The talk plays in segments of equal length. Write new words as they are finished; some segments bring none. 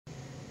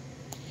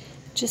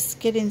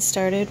Just getting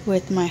started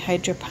with my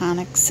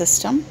hydroponic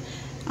system.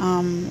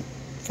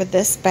 For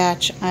this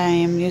batch I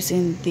am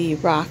using the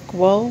rock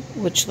wool,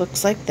 which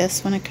looks like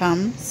this when it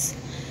comes.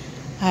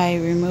 I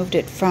removed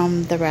it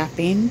from the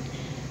wrapping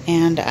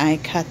and I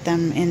cut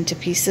them into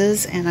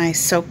pieces and I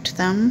soaked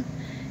them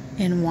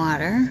in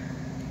water.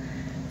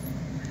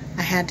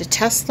 I had to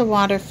test the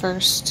water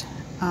first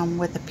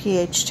with a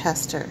pH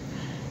tester,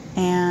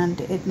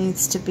 and it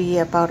needs to be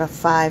about a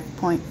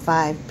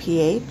 5.5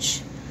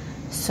 pH.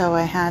 So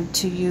I had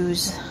to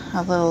use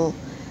a little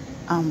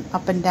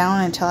up and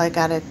down until I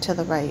got it to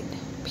the right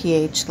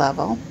pH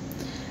level.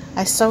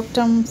 I soaked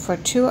them for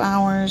 2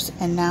 hours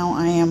and now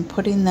I am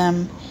putting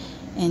them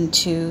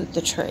into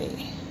the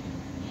tray.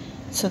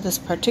 So this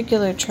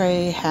particular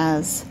tray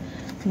has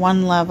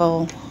one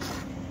level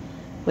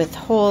with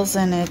holes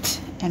in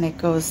it and it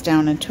goes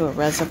down into a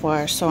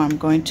reservoir. So I'm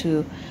going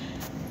to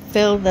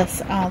fill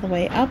this all the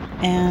way up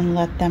and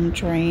let them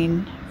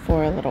drain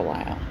for a little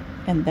while.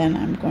 And then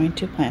I'm going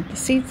to plant the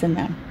seeds in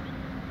them.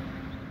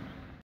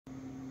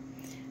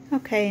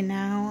 Okay,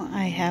 now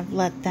I have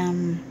let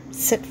them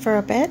sit for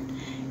a bit,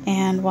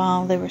 and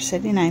while they were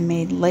sitting I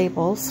made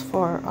labels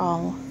for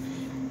all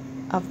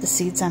of the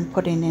seeds I'm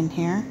putting in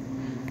here.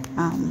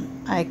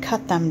 I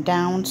cut them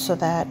down so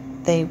that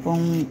they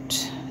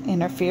won't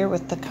interfere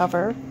with the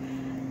cover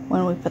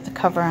when we put the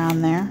cover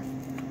on there.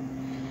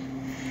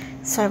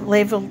 So I've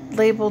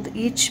labeled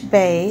each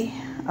bay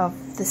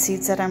of the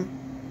seeds that I'm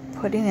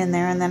putting in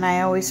there, and then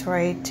I always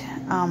write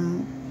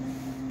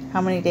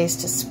how many days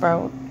to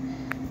sprout,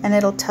 and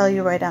it'll tell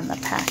you right on the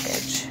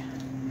package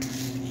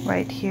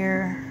right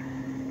here,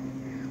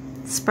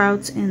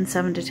 sprouts in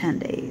 7 to 10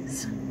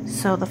 days.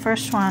 So the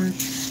first one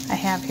I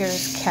have here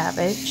is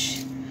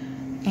cabbage,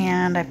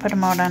 and I put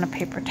them out on a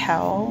paper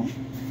towel,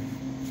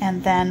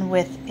 and then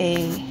with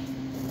a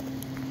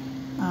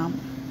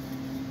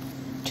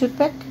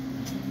toothpick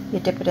you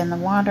dip it in the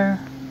water,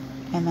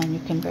 and then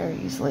you can very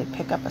easily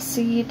pick up a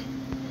seed,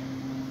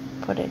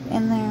 put it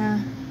in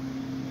there.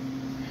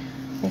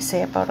 They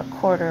say about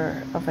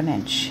 1/4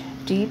 inch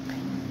deep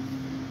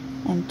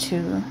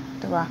into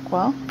the rock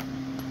wool,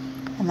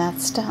 and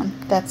that's done.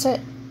 That's it.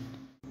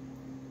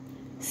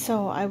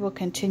 So I will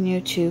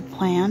continue to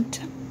plant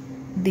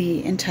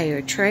the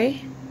entire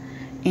tray,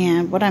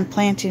 and what I'm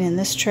planting in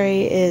this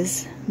tray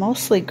is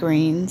mostly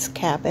greens: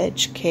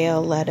 cabbage,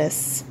 kale,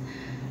 lettuce,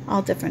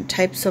 all different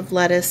types of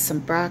lettuce, some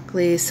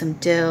broccoli, some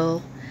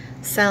dill,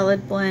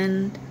 salad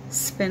blend,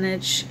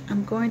 spinach.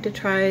 I'm going to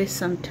try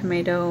some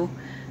pear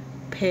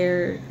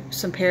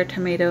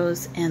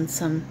tomatoes, and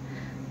some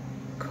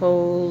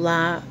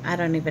I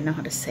don't even know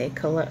how to say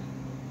collab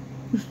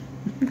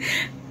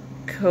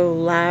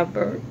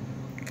or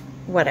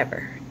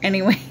whatever.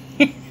 Anyway,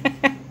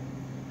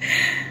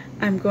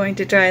 I'm going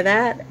to try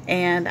that,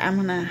 and I'm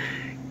gonna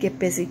get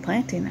busy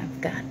planting.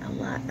 I've got a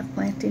lot of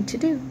planting to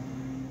do.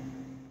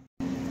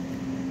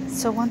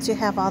 So once you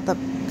have all the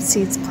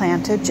seeds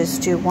planted,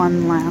 just do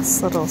one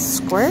last little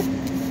squirt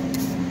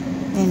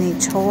in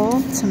each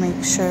hole to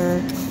make sure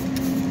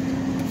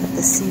that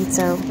the seeds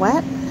are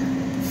wet,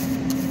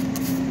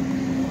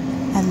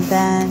 and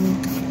then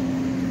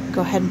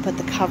go ahead and put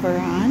the cover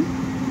on,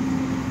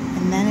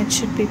 and then it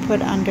should be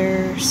put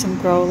under some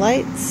grow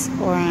lights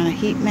or on a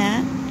heat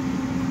mat,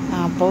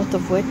 both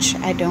of which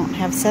I don't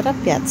have set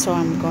up yet, so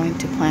I'm going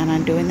to plan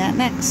on doing that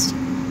next.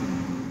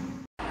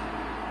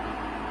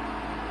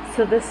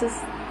 So this is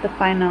the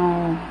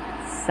final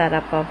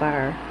setup of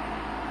our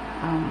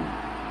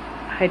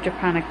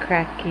hydroponic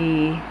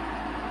Kratky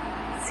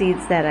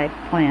seeds that I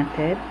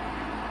planted.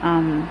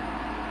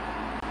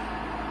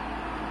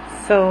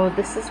 So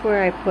this is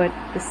where I put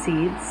the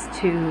seeds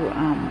to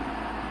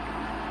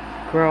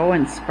grow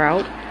and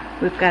sprout.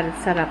 We've got it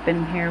set up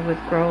in here with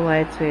grow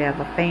lights. We have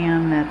a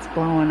fan that's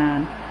blowing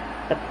on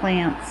the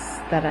plants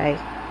that I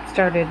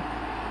started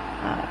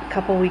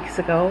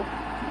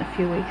a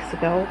few weeks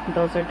ago.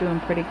 Those are doing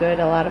pretty good.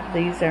 A lot of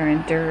these are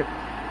in dirt.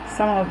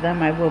 Some of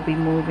them I will be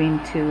moving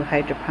to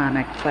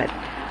hydroponic, but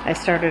I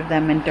started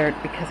them in dirt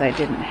because I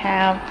didn't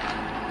have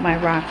my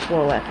rock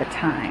wool at the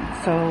time.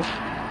 So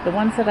the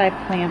ones that I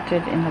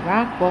planted in the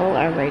rock wool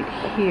are right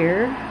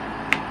here,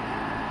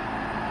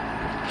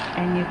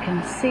 and you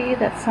can see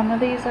that some of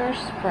these are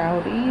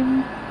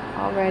sprouting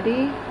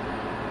already.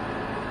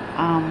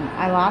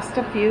 I lost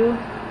a few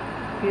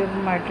of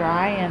them are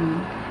dry,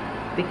 and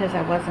because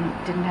I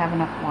didn't have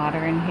enough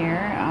water in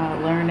here.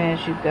 Learn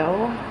as you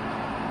go.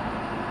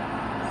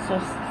 So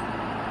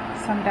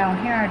some down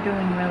here are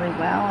doing really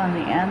well. On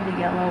the end, the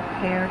yellow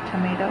pear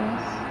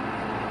tomatoes,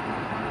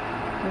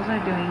 those are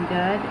doing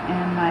good.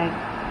 And my,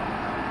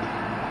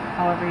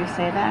 however you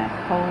say that,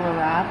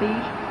 kohlrabi,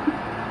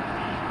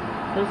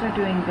 those are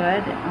doing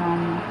good.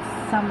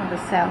 Some of the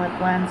salad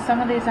blends, some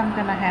of these I'm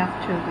going to have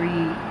to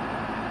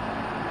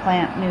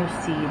replant new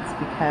seeds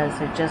because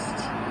they're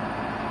just,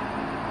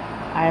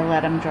 I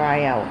let them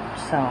dry out.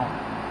 So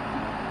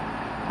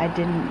I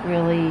didn't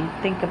really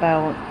think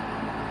about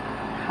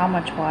how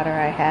much water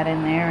I had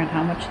in there and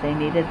how much they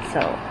needed,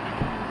 so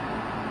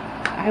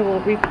I will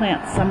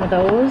replant some of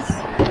those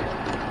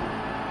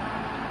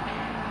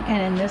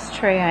And in this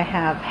tray I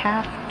have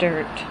half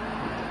dirt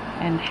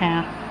and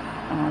half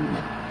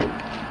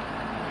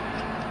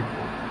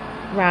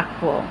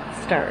rock wool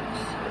starts,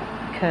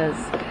 because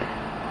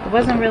I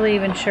wasn't really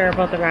even sure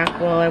about the rock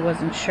wool. I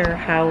wasn't sure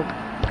how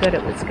good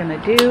it was going to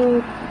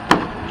do.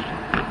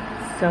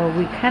 So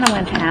we kind of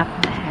went half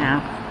and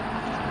half.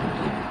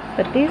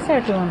 But these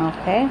are doing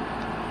okay.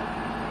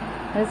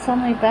 It's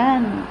only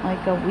been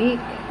like a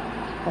week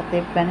that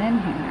they've been in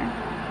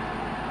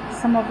here.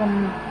 Some of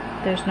them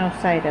there's no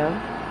sight of.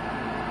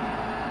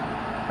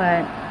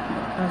 But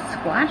those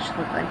squash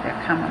look like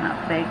they're coming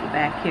up big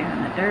back here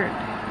in the dirt.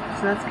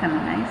 So that's kind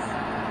of nice.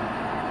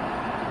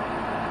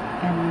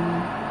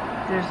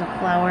 And there's a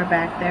flower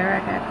back there I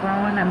got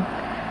growing. I'm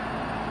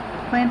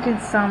planting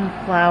some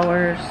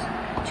flowers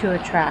to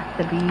attract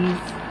the bees.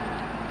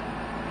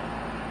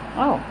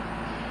 Oh,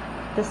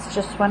 this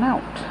just went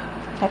out.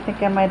 I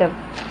think I might have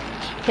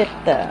hit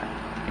the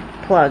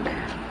plug.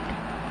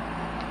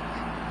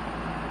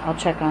 I'll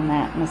check on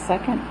that in a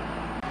second.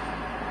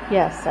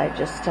 Yes, I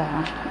just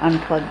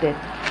unplugged it.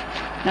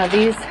 Now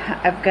these,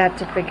 I've got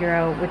to figure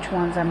out which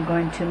ones I'm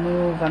going to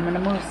move. I'm going to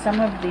move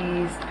some of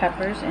these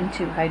peppers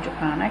into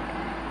hydroponic.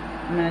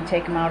 I'm going to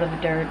take them out of the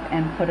dirt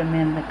and put them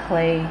in the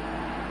clay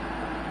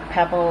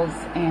pebbles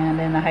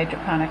and in the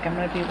hydroponic. I'm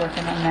going to be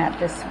working on that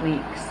this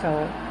week.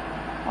 So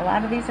a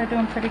lot of these are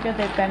doing pretty good.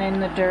 They've been in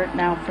the dirt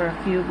now for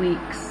a few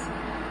weeks.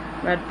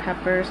 Red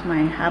peppers,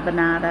 my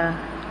habanada,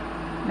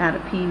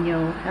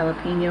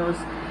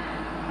 jalapenos.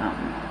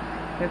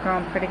 They're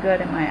growing pretty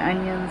good, and my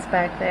onions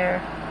back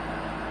there.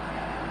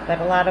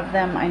 But a lot of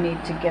them, I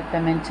need to get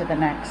them into the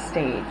next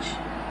stage.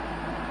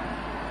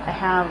 I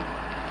have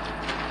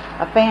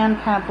a fan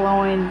kind of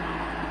blowing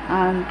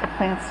on the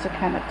plants to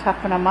kind of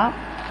toughen them up.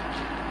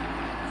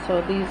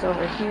 So these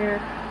over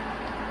here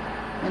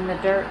in the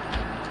dirt,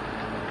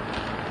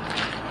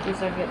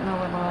 these are getting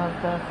a little of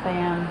the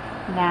fan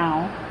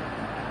now.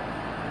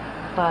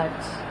 But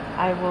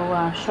I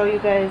will show you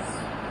guys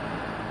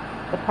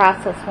the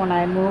process when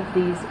I move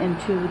these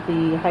into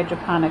the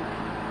hydroponic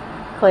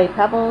clay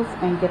pebbles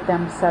and get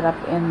them set up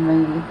in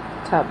the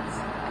tubs.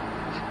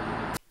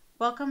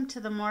 Welcome to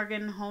the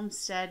Morgan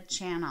Homestead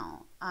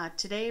channel.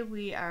 Today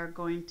we are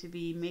going to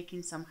be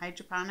making some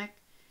hydroponic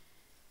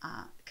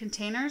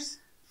containers,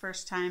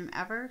 first time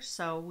ever.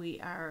 So we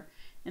are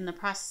in the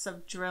process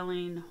of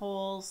drilling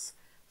holes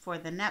for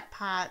the net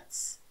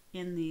pots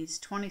in these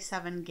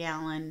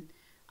 27-gallon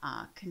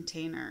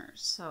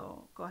containers.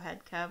 So go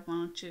ahead, Kev, why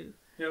don't you?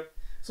 Yep.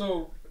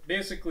 So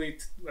basically,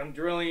 I'm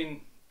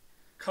drilling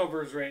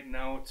covers right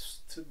now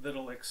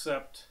that'll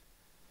accept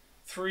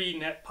 3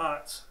 net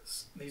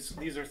pots.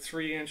 These are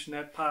 3-inch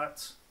net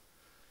pots.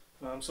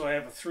 So I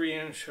have a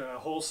 3-inch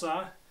hole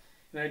saw,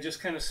 and I just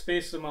kind of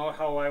space them out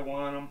how I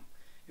want them,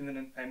 and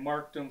then I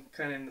marked them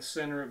kind of in the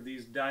center of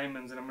these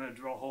diamonds, and I'm going to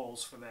drill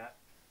holes for that.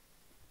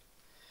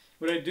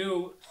 What I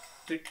do,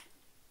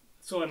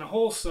 so on a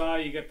hole saw,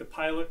 you get the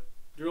pilot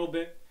drill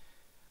bit.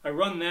 I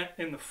run that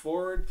in the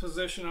forward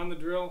position on the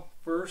drill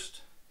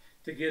first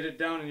to get it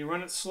down, and you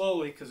run it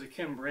slowly because it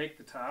can break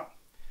the top.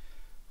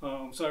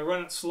 So I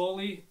run it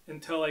slowly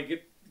until I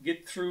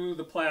get through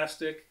the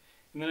plastic,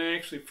 and then I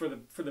actually, for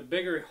the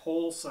bigger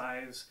hole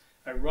size,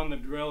 I run the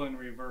drill in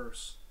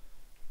reverse.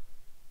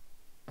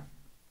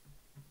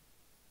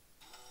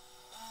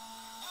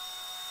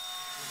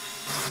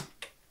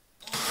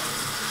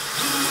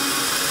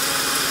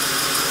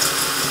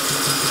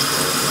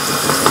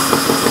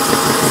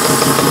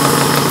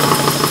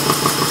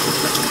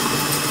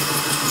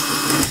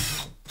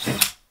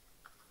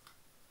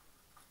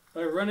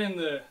 Running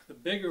the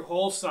bigger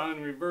hole saw in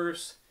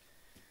reverse,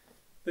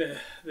 the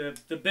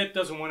bit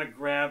doesn't want to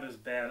grab as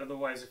bad.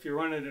 Otherwise, if you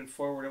run it in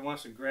forward, it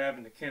wants to grab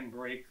and it can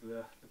break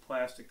the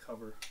plastic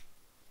cover.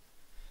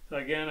 So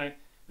again,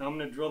 now I'm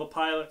going to drill the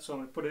pilot, so I'm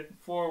going to put it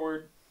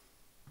forward.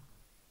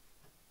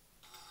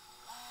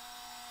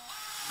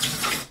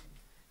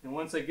 And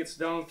once it gets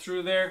down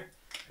through there,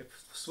 I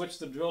switch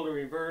the drill to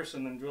reverse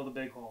and then drill the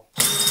big hole.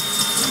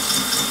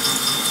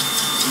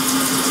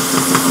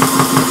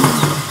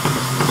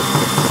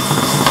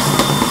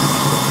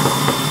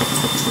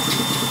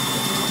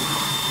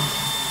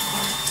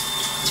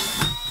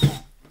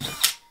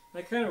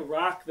 I kind of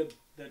rock the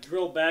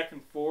drill back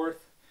and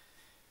forth,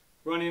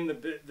 running the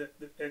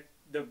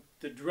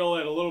drill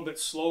at a little bit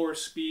slower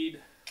speed,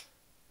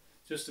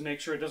 just to make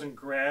sure it doesn't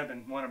grab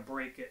and want to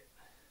break it.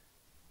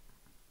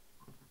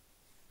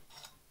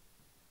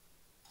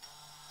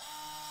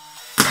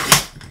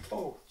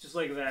 Oh, just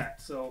like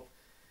that. So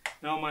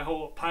now my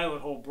whole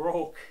pilot hole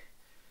broke.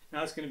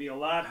 Now it's going to be a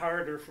lot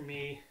harder for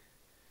me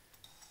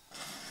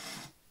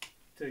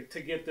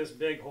to get this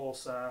big hole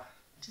saw.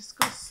 Just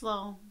go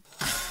slow.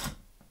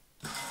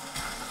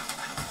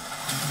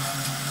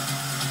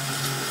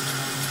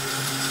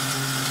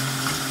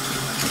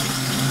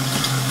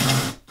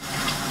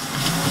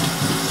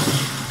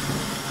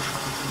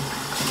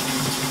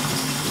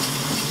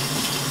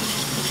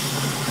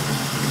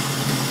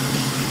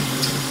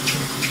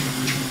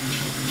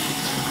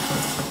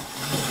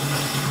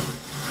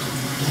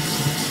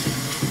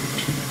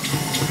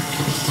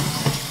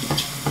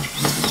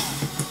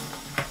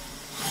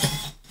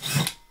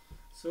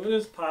 it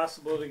is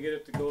possible to get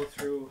it to go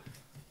through,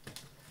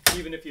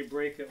 even if you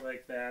break it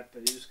like that,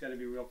 but you just got to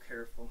be real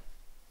careful.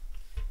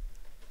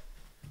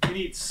 We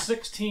need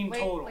 16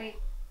 total. Wait,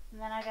 and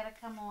then I gotta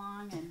come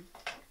along and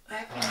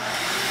vacuum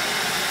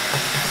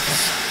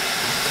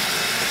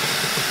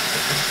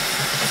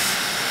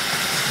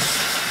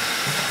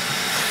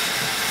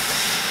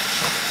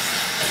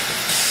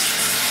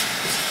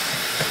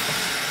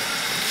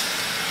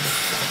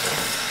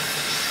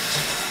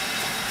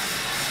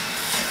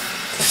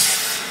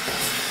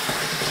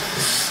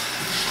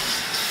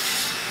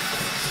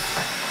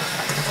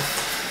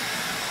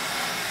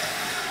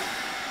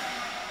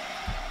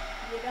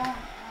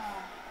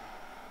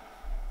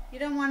You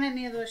don't want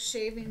any of those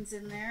shavings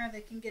in there.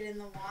 They can get in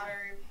the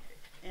water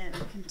and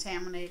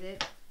contaminate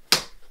it.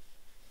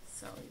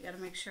 So you got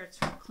to make sure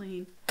it's real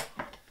clean.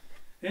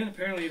 And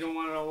apparently you don't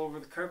want it all over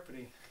the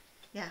carpeting.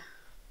 Yeah,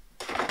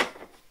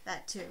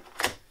 that too.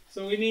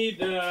 So we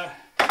need a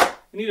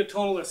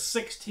total of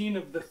 16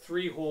 of the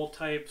 3-hole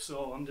type.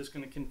 So I'm just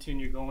going to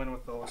continue going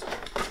with those.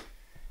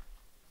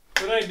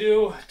 What I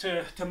do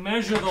to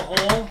measure the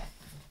hole,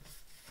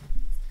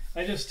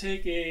 I just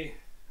take a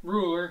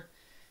ruler.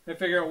 I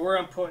figure out where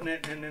I'm putting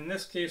it, and in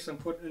this case I'm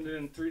putting it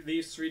in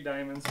these 3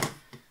 diamonds.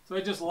 So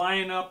I just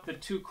line up the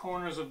 2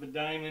 corners of the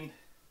diamond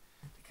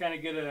to kind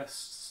of get a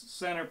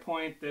center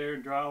point there,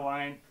 draw a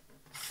line,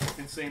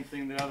 and same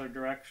thing the other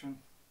direction.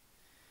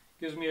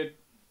 Gives me a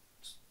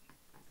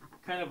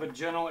kind of a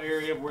general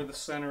area of where the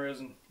center is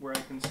and where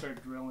I can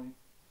start drilling.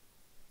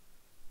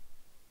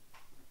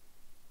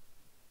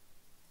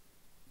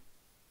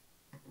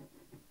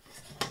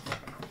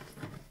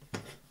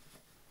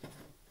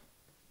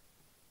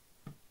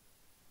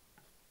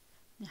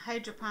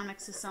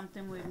 Hydroponics is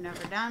something we've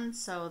never done,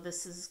 so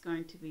this is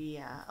going to be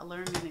a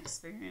learning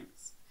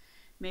experience.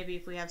 Maybe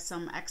if we have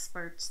some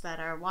experts that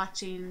are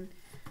watching,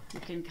 you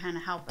can kind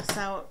of help us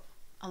out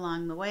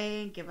along the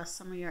way, give us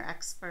some of your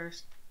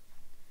expert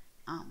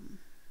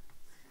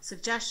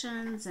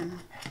suggestions, and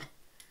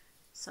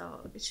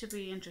so it should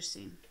be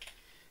interesting.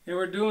 Yeah,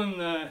 we're doing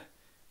the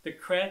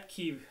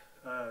Kratky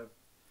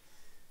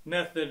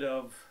method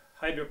of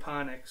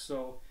hydroponics,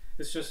 so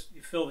it's just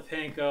you fill the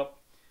tank up,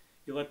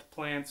 you let the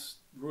plants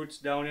roots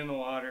down in the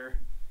water,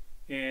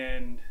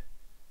 and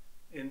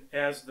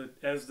as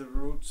the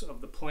roots of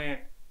the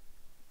plant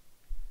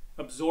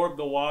absorb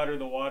the water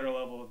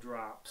level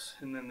drops,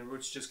 and then the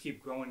roots just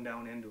keep growing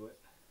down into it.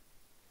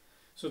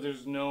 So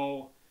there's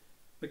no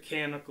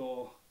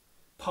mechanical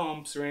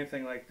pumps or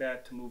anything like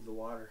that to move the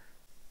water.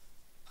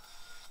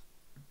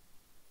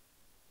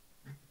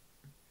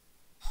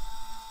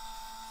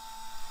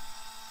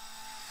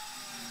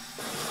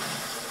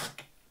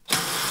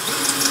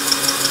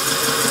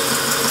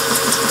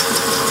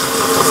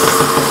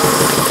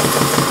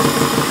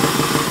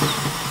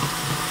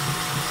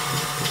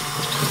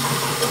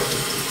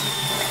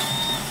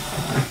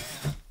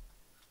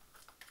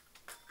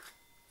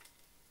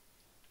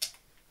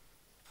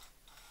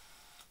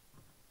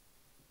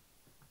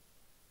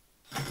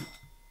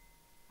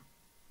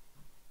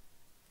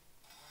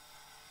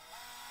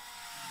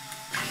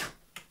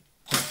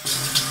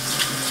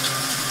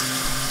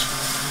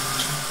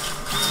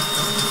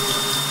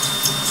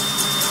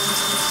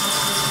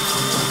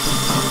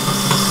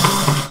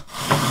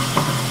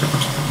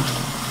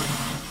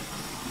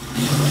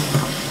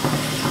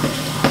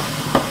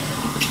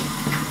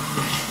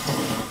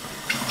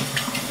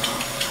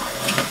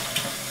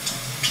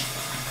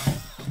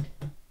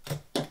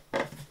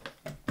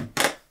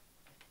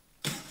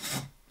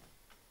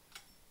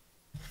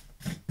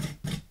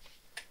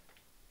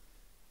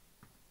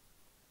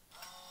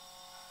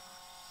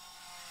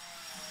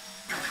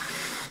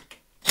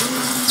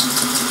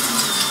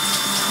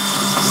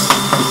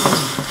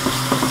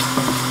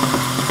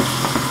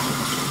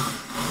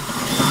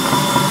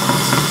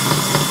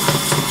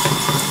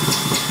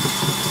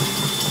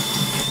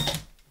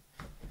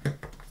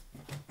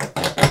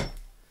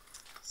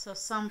 So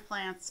some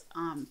plants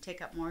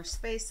take up more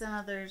space than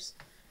others.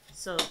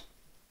 So,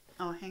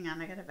 oh, hang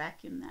on, I gotta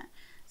vacuum that.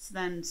 So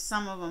then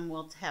some of them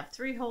will have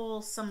 3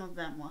 holes, some of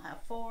them will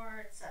have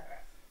 4, etc.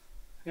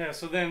 Yeah,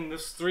 so then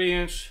this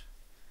 3-inch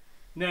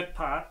net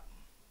pot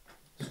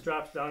just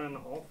drops down in the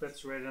hole,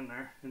 fits right in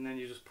there, and then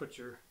you just put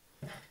your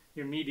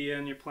media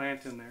and your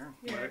plant in there.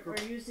 We're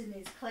using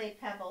these clay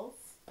pebbles.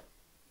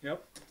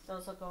 Yep.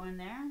 Those will go in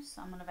there,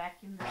 so I'm gonna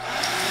vacuum those.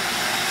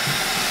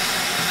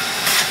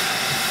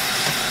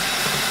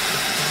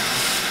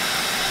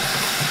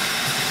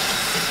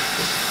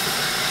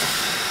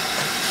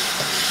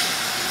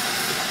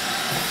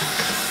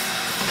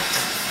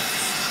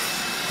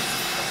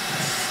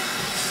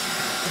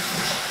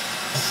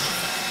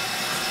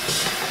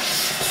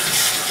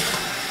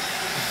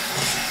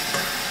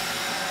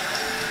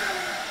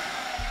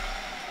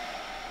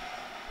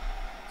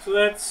 So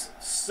that's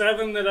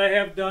 7 that I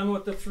have done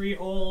with the 3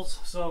 holes.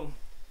 So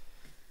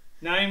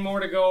 9 more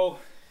to go,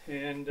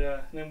 and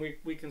then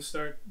we can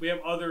start. We have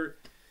other,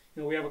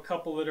 we have a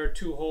couple that are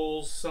 2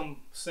 holes,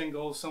 some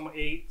singles, some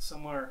 8,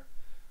 some are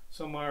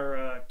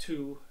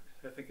 2.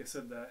 I think I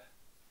said that.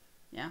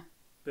 Yeah.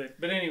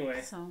 But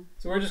anyway, so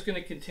we're just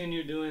going to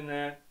continue doing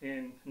that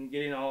and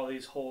getting all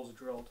these holes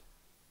drilled.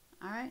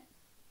 Alright.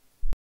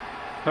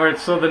 Alright,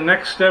 so the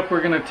next step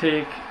we're going to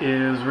take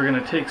is we're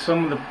going to take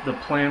some of the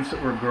plants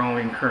that we're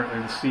growing currently,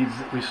 the seeds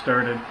that we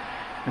started,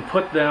 and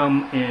put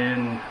them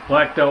in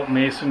blacked out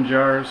mason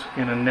jars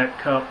in a net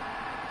cup,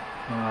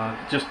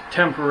 just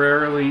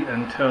temporarily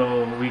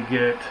until we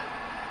get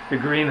the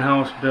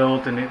greenhouse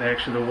built and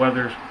actually the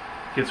weather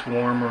gets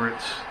warmer.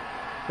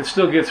 It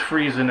still gets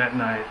freezing at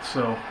night,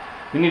 so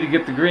we need to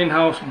get the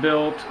greenhouse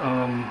built,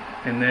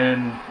 and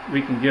then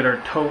we can get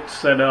our totes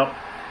set up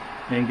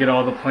and get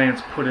all the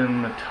plants put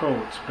in the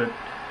totes. But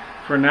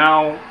for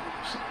now,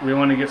 we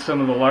want to get some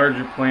of the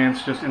larger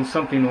plants just in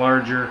something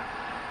larger,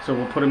 so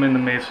we'll put them in the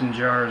mason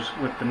jars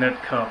with the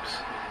net cups,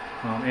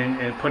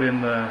 and put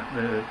in the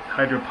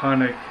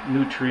hydroponic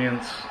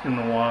nutrients in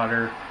the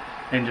water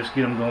and just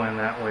get them going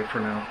that way for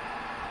now.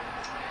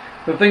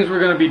 The things we're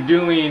going to be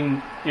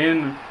doing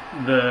in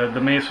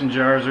the mason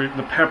jars are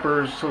the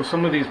peppers. So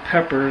some of these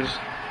peppers,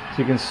 as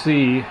you can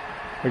see,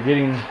 are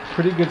getting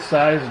pretty good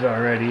sized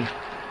already.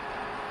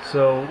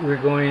 So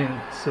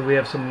we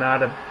have some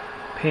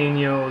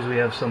jalapenos, we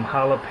have some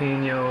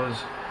jalapenos,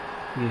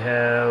 we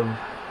have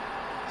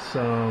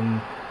some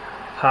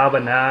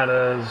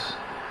habanadas,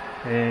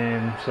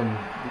 and some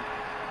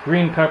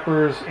green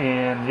peppers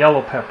and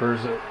yellow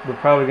peppers. We're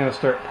probably going to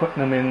start putting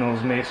them in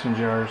those mason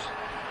jars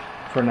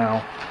for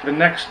now. The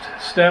next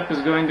step is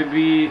going to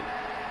be,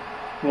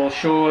 will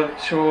show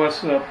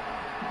us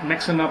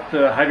mixing up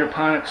the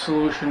hydroponic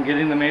solution,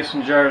 getting the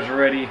mason jars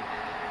ready,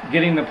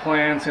 getting the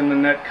plants in the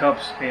net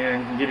cups,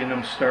 and getting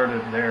them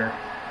started there.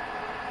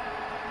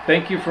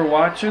 Thank you for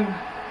watching.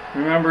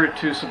 Remember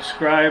to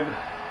subscribe,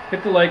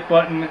 hit the like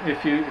button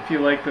if you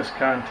like this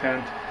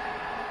content.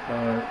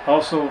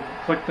 Also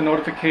click the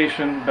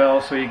notification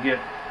bell so you get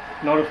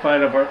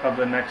notified of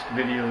the next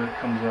video that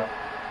comes up.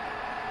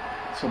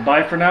 So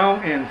bye for now,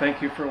 and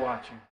thank you for watching.